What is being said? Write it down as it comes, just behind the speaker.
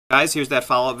Guys, here's that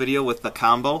follow-up video with the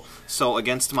combo. So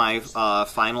against my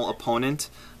final opponent,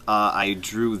 I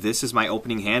drew this as my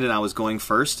opening hand and I was going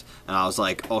first, and I was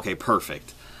like, okay,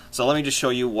 perfect. So let me just show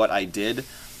you what I did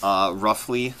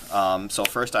roughly. So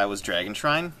first I was Dragon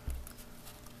Shrine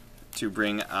to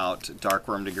bring out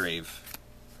Darkworm to Grave.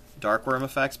 Darkworm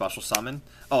effect, special summon.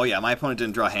 Oh yeah, my opponent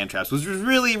didn't draw hand traps, which was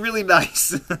really, really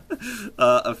nice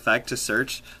effect to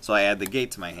search. So I add the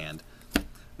gate to my hand.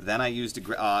 Then I used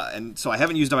and so I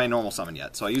haven't used my normal summon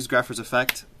yet. So I used Grepher's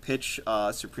effect, pitch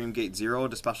Supreme Gate 0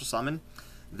 to special summon.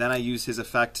 Then I used his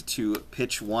effect to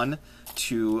pitch 1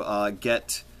 to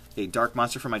get a dark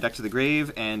monster from my deck to the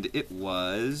grave, and it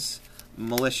was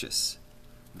Malicious.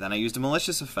 Then I used a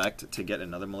Malicious effect to get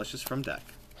another Malicious from deck.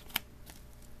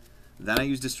 Then I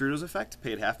used Destrudo's effect,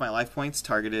 paid half my life points,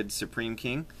 targeted Supreme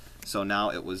King. So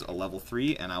now it was a level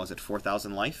 3, and I was at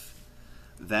 4,000 life.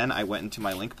 Then I went into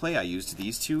my link play. I used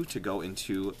these two to go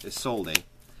into Isolde.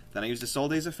 Then I used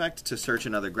Isolde's effect to search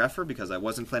another Grepher because I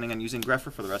wasn't planning on using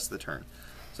Grepher for the rest of the turn.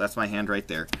 So that's my hand right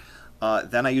there.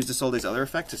 Then I used Isolde's other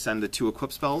effect to send the 2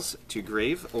 equip spells to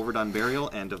Grave, Overdone Burial,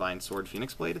 and Divine Sword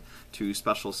Phoenix Blade to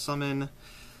special summon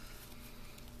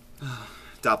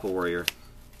Doppel Warrior.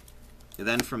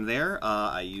 Then from there,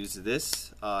 I used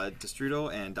this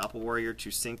Destrudo and Doppel Warrior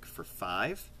to sync for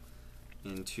 5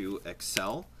 into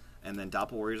Excel. And then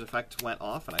Doppel Warrior's effect went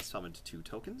off, and I summoned 2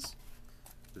 tokens.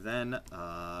 Then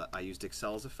I used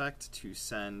Excel's effect to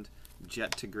send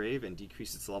Jet to Grave and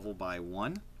decrease its level by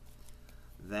 1.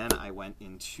 Then I went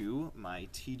into my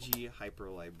TG Hyper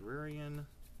Librarian.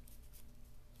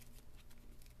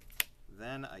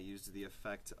 Then I used the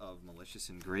effect of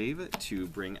Malicious in Grave to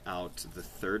bring out the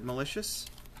 3rd Malicious.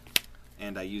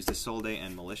 And I used Isolde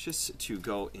and Malicious to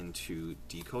go into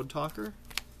Decode Talker.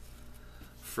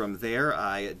 From there,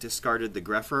 I discarded the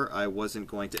Grepher. I wasn't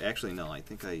going to... Actually, no. I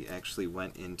think I actually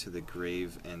went into the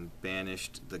grave and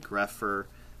banished the Grepher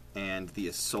and the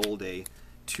Isolde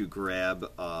to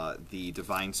grab the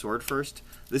Divine Sword first.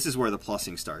 This is where the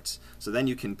plussing starts. So then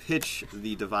you can pitch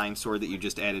the Divine Sword that you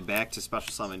just added back to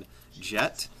special summon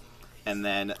Jet, and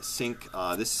then sync.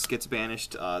 This gets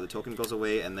banished. The token goes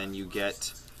away, and then you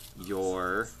get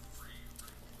your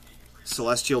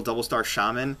Celestial Double Star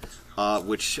Shaman,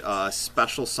 which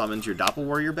special summons your Doppel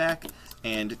Warrior back,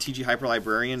 and TG Hyper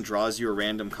Librarian draws you a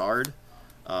random card.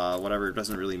 Whatever, it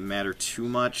doesn't really matter too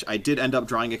much. I did end up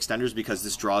drawing extenders because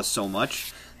this draws so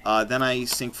much. Then I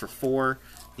sync for 4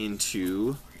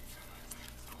 into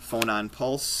Phonon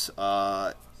Pulse.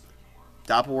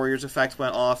 Doppel Warrior's effect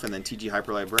went off, and then TG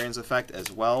Hyper Librarian's effect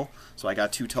as well. So I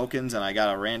got 2 tokens, and I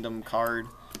got a random card.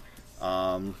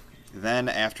 Then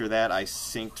after that, I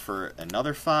synced for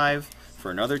another 5 for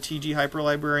another TG Hyper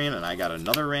Librarian, and I got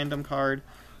another random card.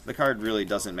 The card really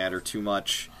doesn't matter too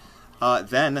much.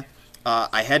 Then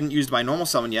I hadn't used my normal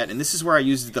summon yet, and this is where I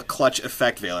used the Clutch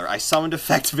Effect Veiler. I summoned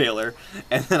Effect Veiler,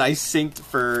 and then I synced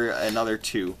for another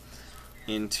 2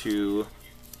 into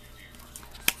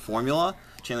Formula.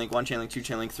 Chainlink 1, Chainlink 2,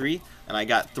 Chainlink 3, and I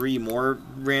got 3 more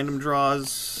random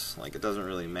draws. Like, it doesn't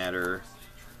really matter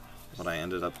what I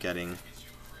ended up getting.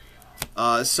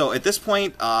 So at this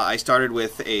point, I started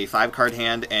with a 5-card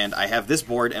hand, and I have this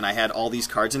board, and I had all these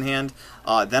cards in hand.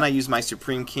 Then I used my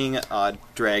Supreme King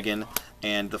Dragon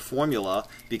and the Formula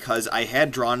because I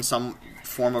had drawn some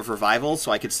form of revival,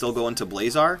 so I could still go into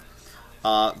Blazar.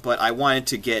 But I wanted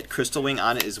to get Crystal Wing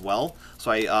on it as well,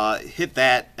 so I hit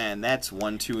that, and that's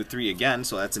 1, 2, 3 again,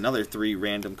 so that's another 3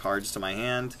 random cards to my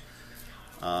hand.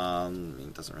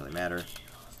 It doesn't really matter.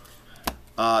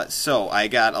 So I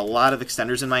got a lot of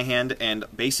extenders in my hand, and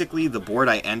basically the board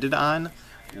I ended on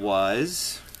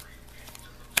was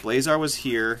Blazar was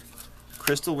here,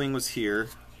 Crystal Wing was here,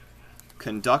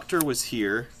 Conductor was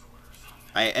here.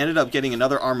 I ended up getting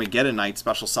another Armageddon Knight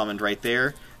special summoned right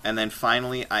there, and then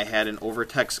finally I had an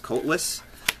Overtex Coatless.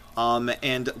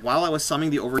 And while I was summoning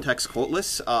the Overtex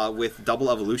Coatless with Double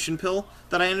Evolution Pill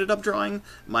that I ended up drawing,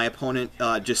 my opponent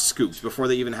just scooped before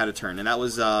they even had a turn, and that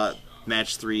was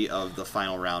match 3 of the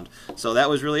final round. So that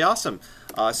was really awesome.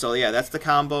 So yeah, that's the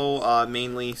combo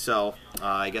mainly. So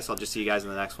I guess I'll just see you guys in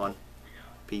the next one.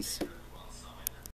 Peace.